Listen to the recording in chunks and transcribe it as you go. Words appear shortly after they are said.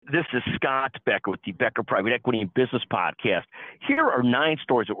This is Scott Becker with the Becker Private Equity and Business Podcast. Here are 9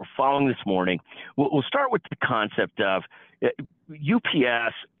 stories that we're following this morning. We'll start with the concept of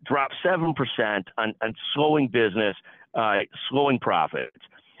UPS dropped 7% on slowing business, slowing profits.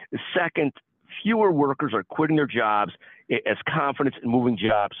 Second, fewer workers are quitting their jobs as confidence in moving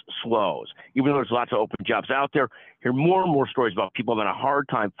jobs slows. Even though there's lots of open jobs out there, hear more and more stories about people having a hard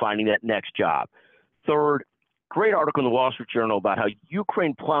time finding that next job. Third, great article in the Wall Street Journal about how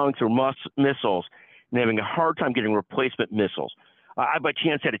Ukraine plowing through missiles and having a hard time getting replacement missiles. I, by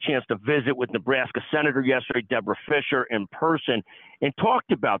chance, had a chance to visit with Nebraska Senator yesterday, Deborah Fisher, in person, and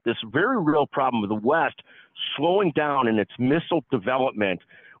talked about this very real problem of the West slowing down in its missile development,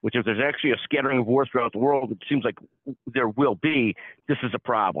 which if there's actually a scattering of wars throughout the world, it seems like there will be, this is a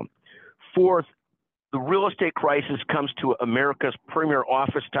problem. Fourth, the real estate crisis comes to America's premier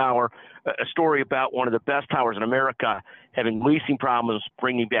office tower, a story about one of the best towers in America having leasing problems,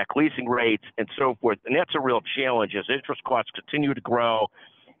 bringing back leasing rates and so forth. And that's a real challenge as interest costs continue to grow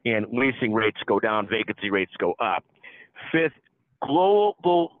and leasing rates go down, vacancy rates go up. Fifth,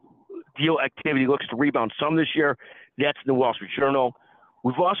 global deal activity looks to rebound some this year. That's in the Wall Street Journal.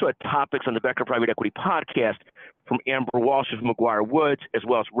 We've also had topics on the Becker Private Equity Podcast from Amber Walsh of McGuire Woods, as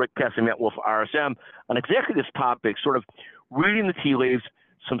well as Rick Pess and Matt Wolf of RSM, on exactly this topic, sort of reading the tea leaves,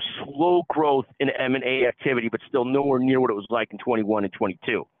 some slow growth in M&A activity, but still nowhere near what it was like in 21 and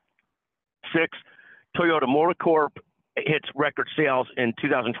 22. 6, Toyota Motor Corp hits record sales in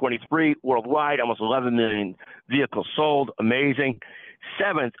 2023 worldwide, almost 11 million vehicles sold, amazing.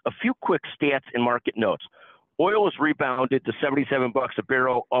 7th, a few quick stats and market notes. Oil has rebounded to $77 a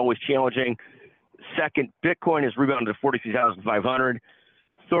barrel, always challenging. Second, Bitcoin has rebounded to 43,500.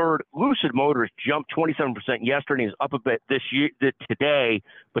 Third, Lucid Motors jumped 27% yesterday, is up a bit today,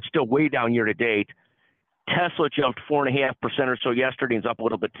 but still way down year to date. Tesla jumped 4.5% or so yesterday, and is up a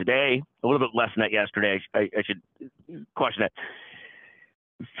little bit today, a little bit less than that yesterday. I should caution that.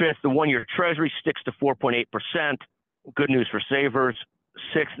 Fifth, the 1-year Treasury sticks to 4.8%. Good news for savers.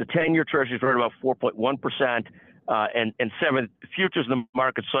 6th, the 10-year Treasury is right about 4.1%. And 7th, futures in the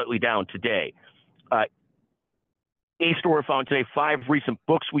market slightly down today. A story found today, 5 recent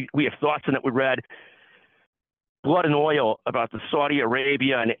books we have thoughts on that we read. Blood and Oil about the Saudi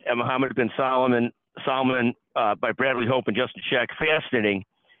Arabia and Mohammed bin Salman by Bradley Hope and Justin Scheck. Fascinating.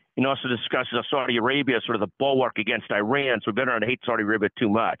 And also discusses how Saudi Arabia is sort of the bulwark against Iran, so we better not hate Saudi Arabia too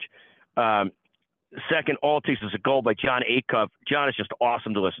much. Second, All It Takes Is a Goal by John Acuff. John is just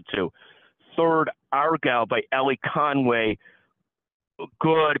awesome to listen to. Third, Argyle by Ellie Conway.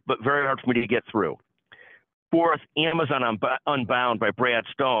 Good, but very hard for me to get through. Fourth, Amazon Unbound by Brad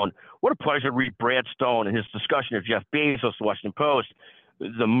Stone. What a pleasure to read Brad Stone and his discussion of Jeff Bezos, the Washington Post,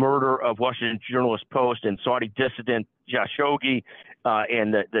 the murder of Washington Journalist Post and Saudi dissident Khashoggi,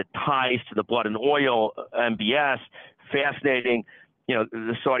 and the ties to the Blood and Oil, MBS. Fascinating. You know,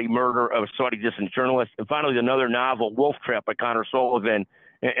 the Saudi murder of a Saudi dissident journalist. And finally, another novel, Wolf Trap by Connor Sullivan,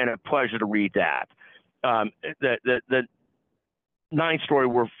 and a pleasure to read that. The 9th story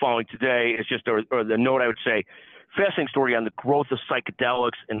we're following today is just, or the note I would say, fascinating story on the growth of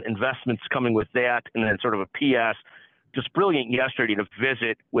psychedelics and investments coming with that, and then sort of a PS. Just brilliant yesterday to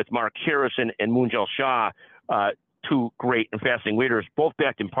visit with Mark Harrison and Munjal Shah, 2 great and fascinating leaders, both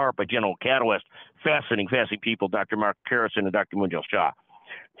backed in part by General Catalyst. Fascinating people, Dr. Mark Harrison and Dr. Munjal Shah.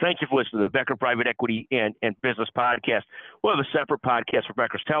 Thank you for listening to the Becker Private Equity and Business Podcast. We'll have a separate podcast for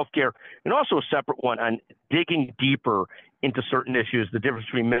Becker's Healthcare, and also a separate one on digging deeper into certain issues, the difference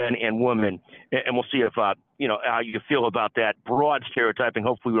between men and women, and we'll see if how you feel about that broad stereotyping.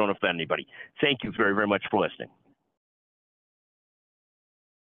 Hopefully, we don't offend anybody. Thank you very, very much for listening.